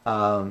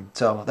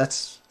 So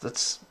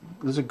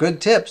those are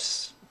good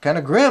tips. Kind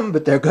of grim,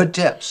 but they're good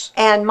tips.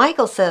 And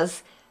Michael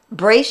says,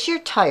 brace your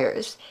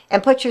tires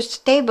and put your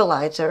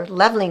stabilizer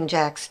leveling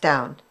jacks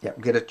down.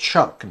 Yep, get a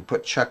chuck and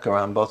put chuck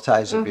around both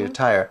sides of your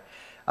tire.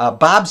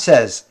 Bob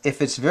says,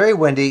 if it's very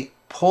windy,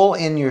 pull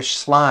in your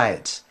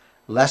slides.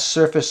 Less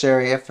surface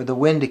area for the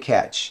wind to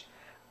catch.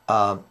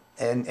 So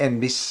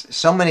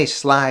many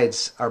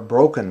slides are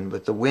broken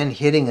with the wind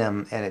hitting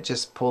them, and it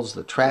just pulls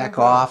the track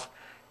off.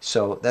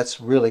 So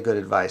that's really good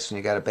advice when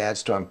you got a bad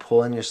storm.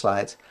 Pull in your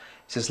slides.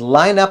 It says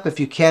line up if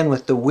you can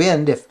with the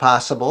wind if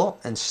possible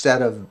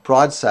instead of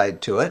broadside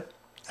to it.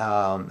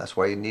 That's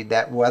why you need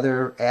that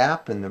weather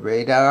app and the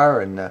radar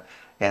and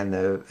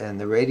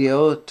the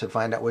radio to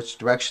find out which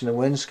direction the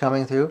wind's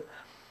coming through.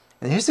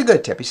 And here's a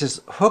good tip. He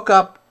says hook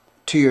up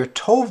to your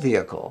tow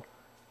vehicle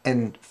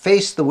and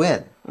face the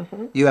wind.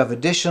 You have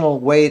additional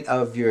weight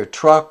of your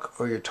truck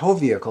or your tow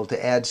vehicle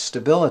to add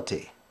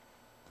stability.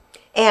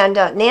 And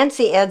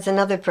Nancy adds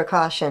another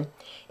precaution.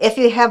 If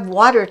you have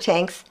water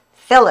tanks,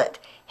 fill it.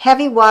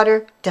 Heavy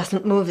water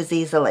doesn't move as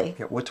easily.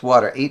 Yeah, what's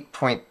water?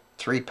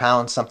 8.3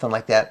 pounds, something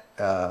like that,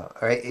 per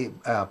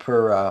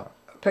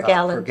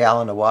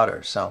gallon of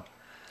water. So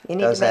you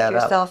need to make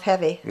yourself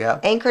heavy. Yeah.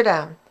 Anchor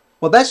down.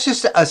 Well, that's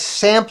just a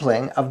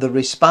sampling of the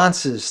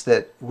responses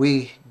that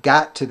we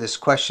got to this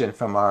question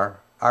from our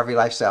RV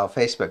Lifestyle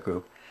Facebook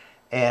group.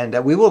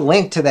 And we will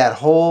link to that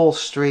whole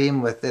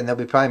stream and there'll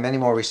be probably many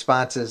more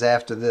responses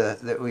after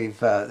that we've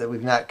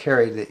not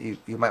carried that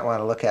you might want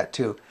to look at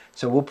too.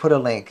 So we'll put a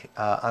link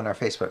on our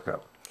Facebook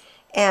group.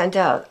 And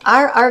our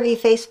RV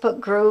Facebook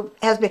group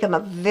has become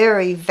a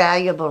very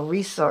valuable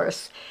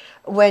resource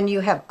when you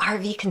have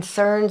RV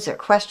concerns or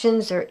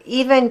questions, or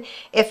even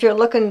if you're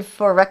looking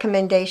for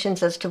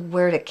recommendations as to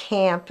where to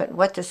camp and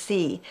what to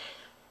see.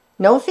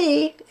 No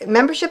fee.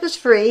 Membership is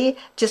free.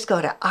 Just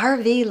go to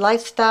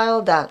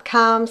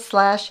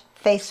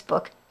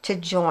rvlifestyle.com/Facebook to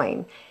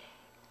join.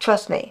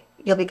 Trust me,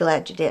 you'll be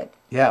glad you did.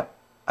 Yeah.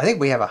 I think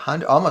we have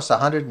almost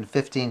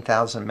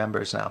 115,000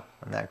 members now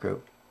in that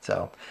group.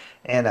 So,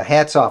 and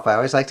hats off. I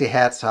always like to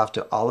hats off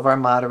to all of our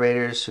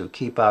moderators who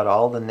keep out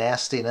all the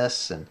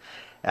nastiness, and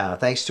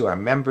thanks to our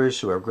members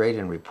who are great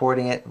in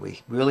reporting it.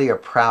 We really are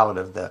proud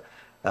of the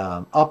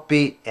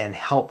upbeat and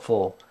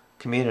helpful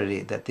community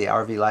that the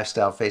RV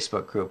Lifestyle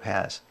Facebook group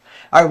has.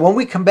 All right, when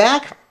we come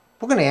back,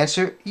 we're going to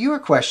answer your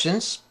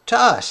questions to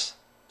us.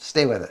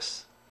 Stay with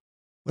us.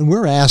 When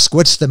we're asked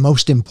what's the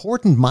most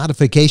important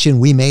modification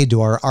we made to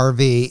our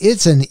RV,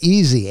 it's an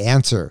easy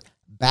answer.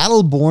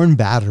 Battle-Born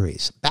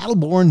batteries.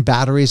 Battle-Born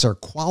batteries are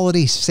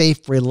quality,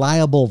 safe,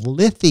 reliable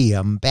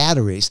lithium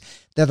batteries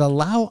that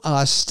allow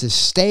us to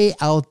stay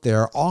out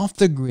there off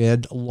the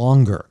grid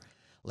longer.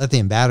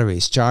 Lithium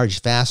batteries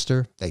charge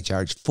faster, they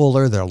charge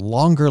fuller, they're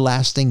longer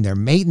lasting, they're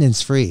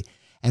maintenance free,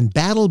 and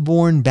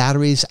Battle-Born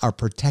batteries are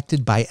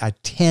protected by a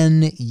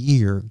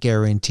 10-year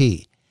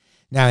guarantee.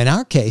 Now, in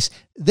our case,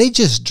 they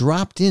just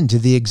dropped into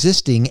the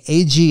existing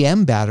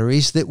AGM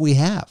batteries that we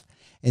have,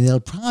 and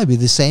they'll probably be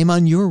the same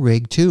on your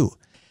rig too.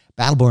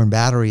 Battle-Born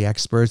battery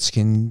experts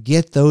can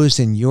get those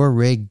in your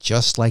rig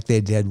just like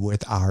they did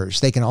with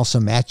ours. They can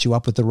also match you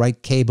up with the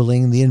right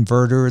cabling, the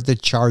inverter, the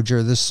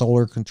charger, the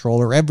solar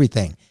controller,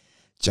 everything.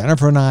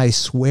 Jennifer and I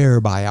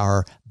swear by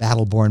our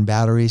Battle-Born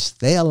batteries.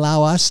 They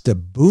allow us to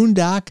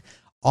boondock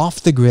off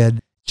the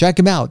grid. Check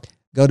them out.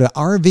 Go to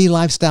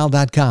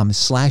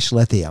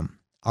rvlifestyle.com/lithium.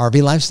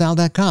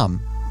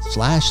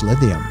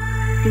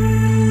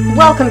 rvlifestyle.com/lithium.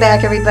 Welcome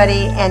back,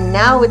 everybody. And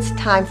now it's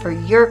time for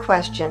your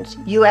questions.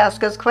 You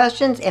ask us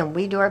questions, and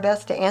we do our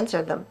best to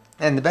answer them.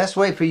 And the best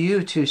way for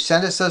you to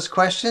send us those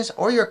questions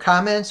or your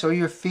comments or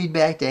your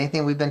feedback to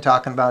anything we've been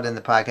talking about in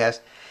the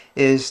podcast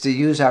is to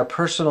use our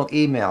personal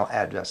email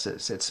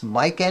addresses. It's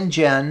Mike and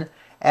Jen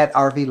at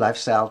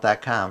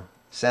rvlifestyle.com.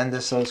 Send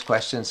us those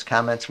questions,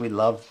 comments. We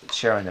love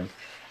sharing them.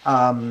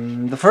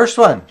 The first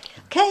one.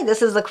 Okay,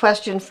 this is a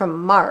question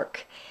from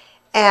Mark.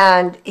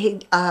 And he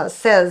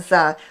says,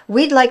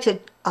 we'd like to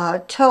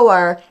tow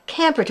our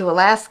camper to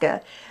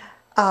Alaska,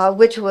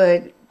 which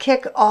would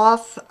kick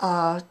off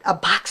a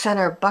box on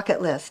our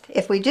bucket list.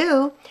 If we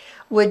do,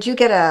 would you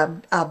get a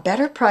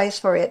better price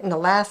for it in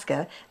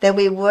Alaska than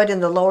we would in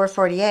the lower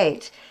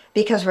 48?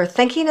 Because we're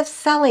thinking of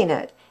selling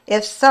it.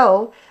 If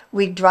so,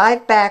 we'd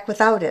drive back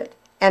without it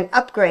and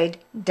upgrade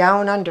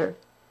down under.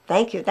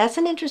 Thank you. That's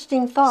an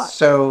interesting thought.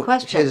 So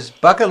question. His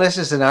bucket list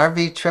is an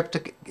RV trip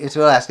to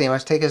Alaska. He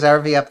wants to take his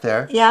RV up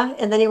there. Yeah,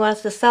 and then he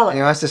wants to sell it. And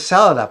he wants to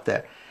sell it up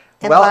there.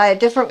 And buy a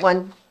different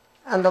one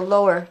on the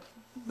lower.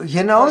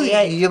 You know,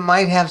 48. you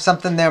might have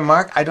something there,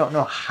 Mark. I don't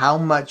know how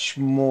much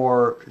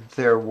more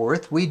they're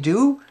worth. We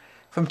do,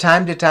 from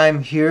time to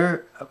time,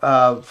 hear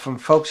from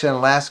folks in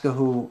Alaska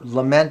who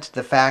lament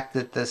the fact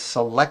that the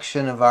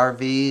selection of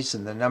RVs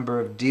and the number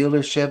of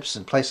dealerships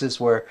and places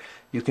where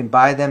you can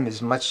buy them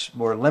is much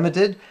more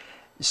limited.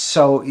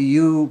 So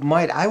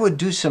I would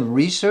do some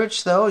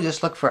research though.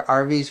 Just look for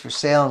RVs for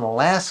sale in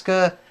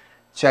Alaska.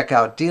 Check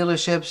out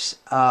dealerships.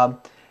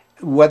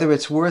 Whether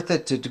it's worth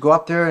it to go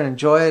up there and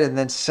enjoy it and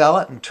then sell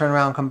it and turn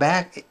around and come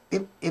back,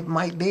 it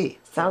might be.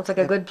 Sounds like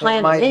a good plan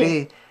It might to me.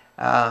 be.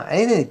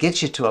 Anything that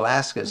gets you to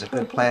Alaska is a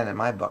good plan in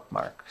my book,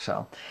 Mark. So,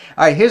 all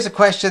right, here's a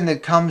question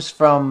that comes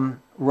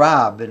from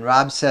Rob. And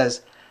Rob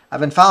says, I've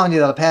been following you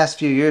the past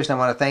few years and I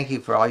want to thank you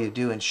for all you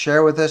do and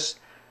share with us.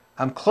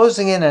 I'm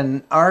closing in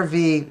an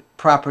RV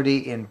property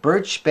in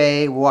Birch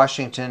Bay,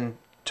 Washington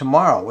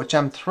tomorrow, which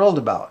I'm thrilled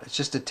about. It's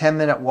just a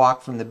 10-minute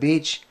walk from the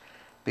beach.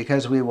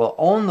 Because we will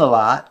own the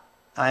lot,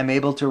 I'm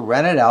able to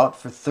rent it out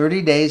for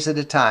 30 days at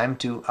a time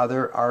to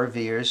other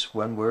RVers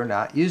when we're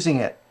not using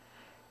it.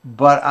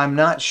 But I'm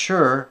not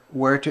sure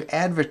where to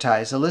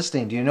advertise a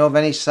listing. Do you know of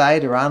any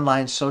site or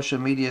online social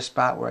media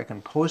spot where I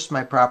can post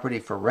my property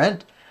for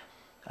rent?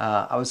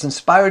 I was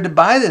inspired to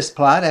buy this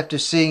plot after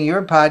seeing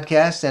your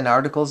podcast and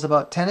articles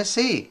about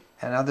Tennessee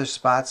and other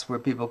spots where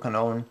people can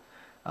own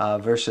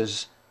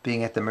versus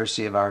being at the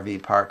mercy of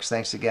RV parks.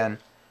 Thanks again.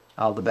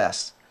 All the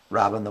best.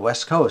 Rob on the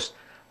West Coast.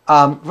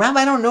 Rob,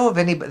 I don't know of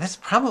any, but that's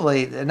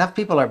probably enough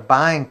people are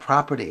buying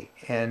property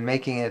and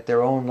making it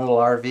their own little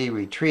RV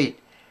retreat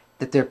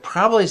that there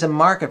probably is a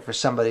market for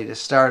somebody to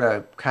start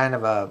a kind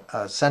of a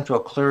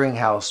central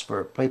clearinghouse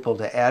for people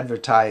to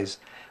advertise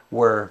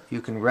where you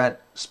can rent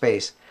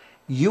space.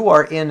 You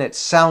are in, it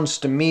sounds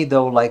to me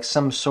though, like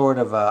some sort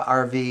of a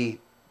RV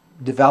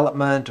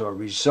development or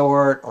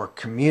resort or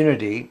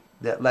community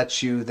that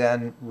lets you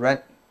then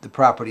rent the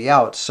property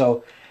out.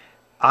 So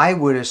I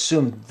would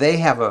assume they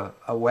have a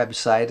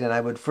website, and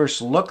I would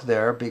first look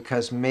there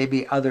because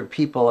maybe other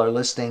people are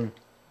listing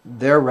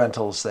their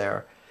rentals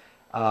there.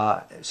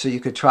 So you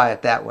could try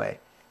it that way.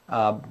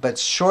 But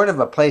short of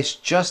a place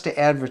just to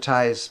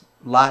advertise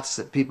lots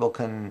that people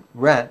can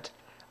rent,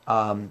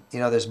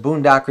 there's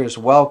Boondockers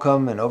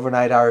Welcome and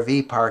overnight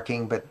RV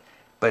parking, but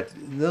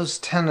those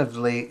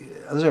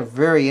those are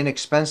very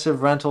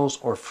inexpensive rentals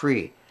or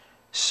free.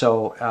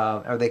 So,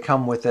 or they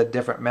come with a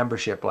different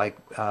membership, like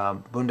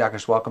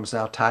Boondockers Welcome is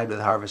now tied with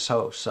Harvest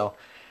Host. So,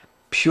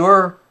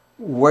 pure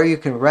where you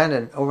can rent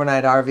an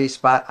overnight RV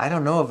spot, I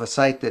don't know of a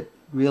site that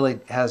really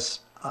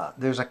has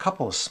There's a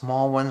couple of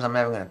small ones. I'm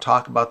never going to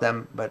talk about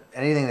them, but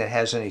anything that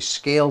has any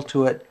scale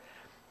to it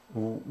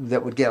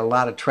that would get a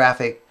lot of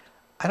traffic,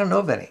 I don't know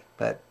of any.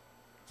 But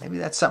maybe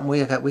that's something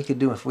we could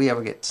do if we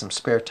ever get some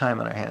spare time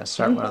on our hands.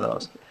 Start one of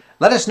those.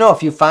 Let us know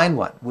if you find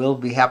one. We'll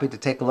be happy to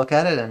take a look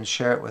at it and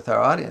share it with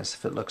our audience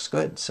if it looks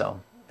good.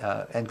 So,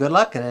 and good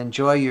luck and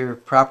enjoy your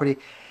property.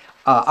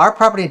 Our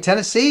property in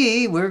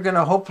Tennessee, we're going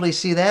to hopefully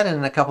see that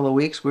in a couple of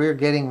weeks. We're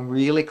getting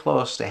really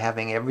close to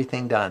having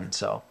everything done.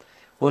 So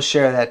we'll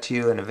share that to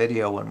you in a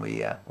video when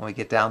we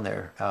get down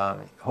there,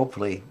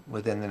 hopefully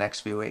within the next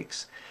few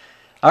weeks.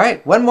 All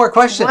right, one more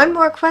question. One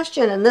more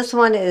question, and this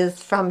one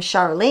is from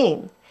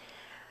Charlene.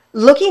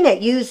 Looking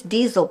at used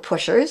diesel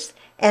pushers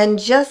and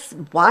just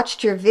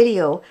watched your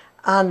video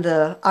on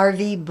the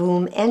RV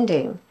boom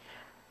ending.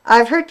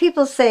 I've heard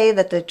people say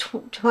that the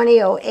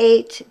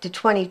 2008 to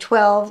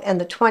 2012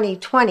 and the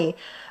 2020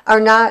 are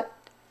not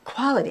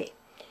quality.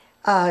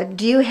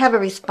 Do you have a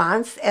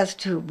response as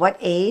to what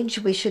age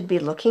we should be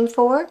looking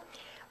for?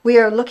 We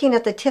are looking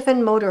at the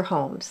Tiffin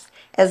motorhomes,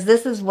 as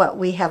this is what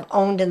we have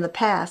owned in the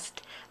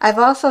past. I've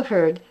also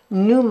heard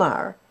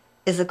Newmar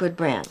is a good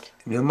brand.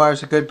 Newmar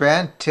is a good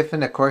brand.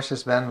 Tiffin, of course,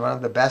 has been one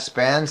of the best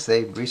brands.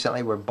 They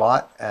recently were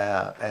bought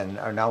and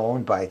are now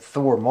owned by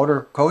Thor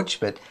Motor Coach.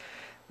 But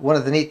one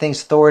of the neat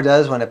things Thor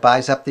does when it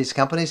buys up these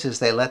companies is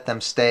they let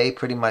them stay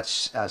pretty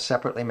much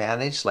separately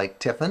managed, like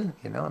Tiffin,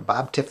 you know, and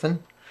Bob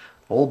Tiffin.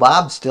 Old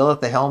Bob still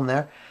at the helm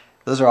there.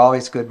 Those are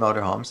always good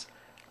motorhomes.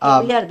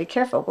 We got to be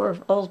careful. We're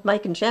old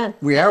Mike and Jen.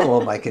 We are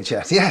old Mike and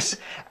Jen. Yes.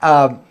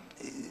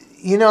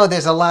 You know,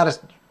 there's a lot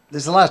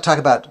of talk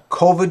about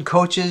COVID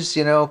coaches.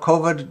 You know,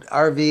 COVID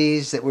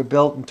RVs that were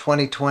built in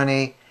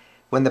 2020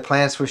 when the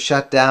plants were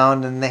shut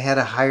down and they had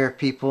to hire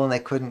people and they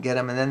couldn't get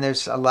them. And then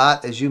there's a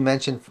lot, as you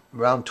mentioned,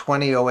 around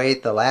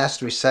 2008, the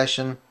last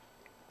recession.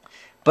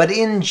 But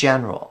in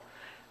general,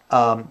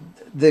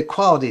 the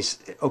quality's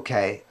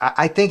okay.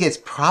 I think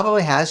it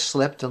probably has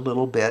slipped a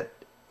little bit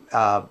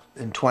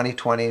in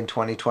 2020 and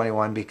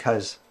 2021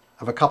 because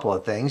of a couple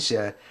of things.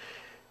 The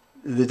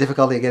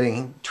difficulty of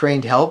getting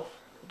trained help.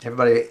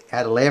 Everybody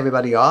had to lay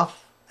everybody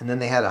off, and then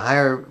they had to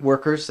hire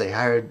workers. They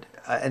hired,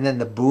 and then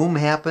the boom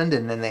happened,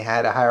 and then they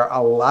had to hire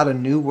a lot of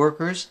new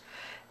workers.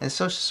 And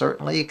so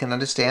certainly you can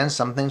understand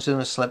some things are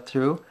going to slip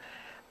through.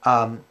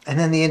 And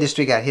then the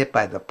industry got hit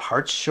by the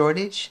parts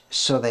shortage,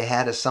 so they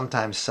had to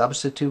sometimes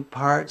substitute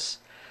parts.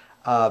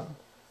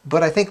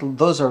 But I think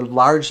those are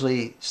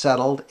largely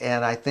settled,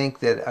 and I think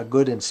that a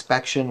good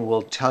inspection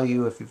will tell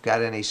you if you've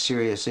got any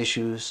serious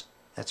issues.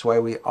 That's why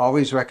we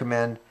always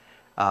recommend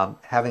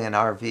having an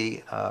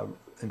RV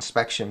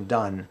inspection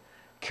done,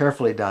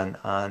 carefully done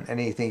on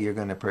anything you're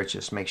going to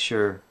purchase. Make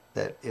sure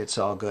that it's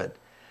all good.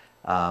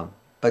 But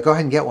go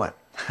ahead and get one.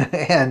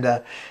 And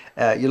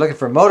you're looking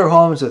for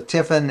motorhomes with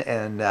Tiffin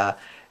and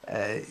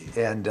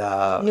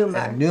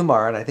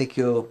Newmar, and I think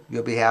you'll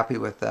be happy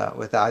with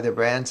either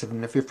brands.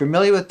 And if you're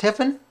familiar with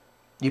Tiffin,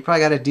 you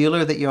probably got a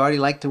dealer that you already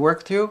like to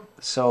work through.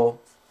 So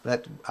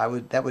that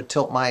would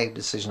tilt my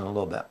decision a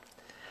little bit.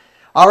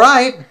 All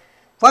right.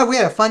 Well, we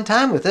had a fun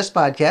time with this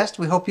podcast.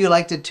 We hope you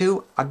liked it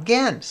too.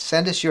 Again,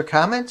 send us your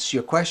comments,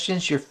 your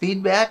questions, your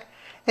feedback,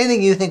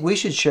 anything you think we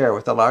should share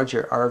with the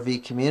larger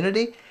RV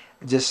community.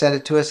 Just send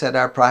it to us at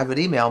our private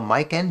email,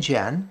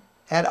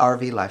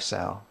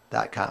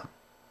 mikeandjen@rvlifestyle.com.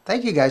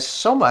 Thank you guys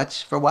so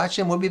much for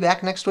watching. We'll be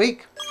back next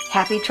week.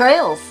 Happy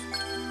trails.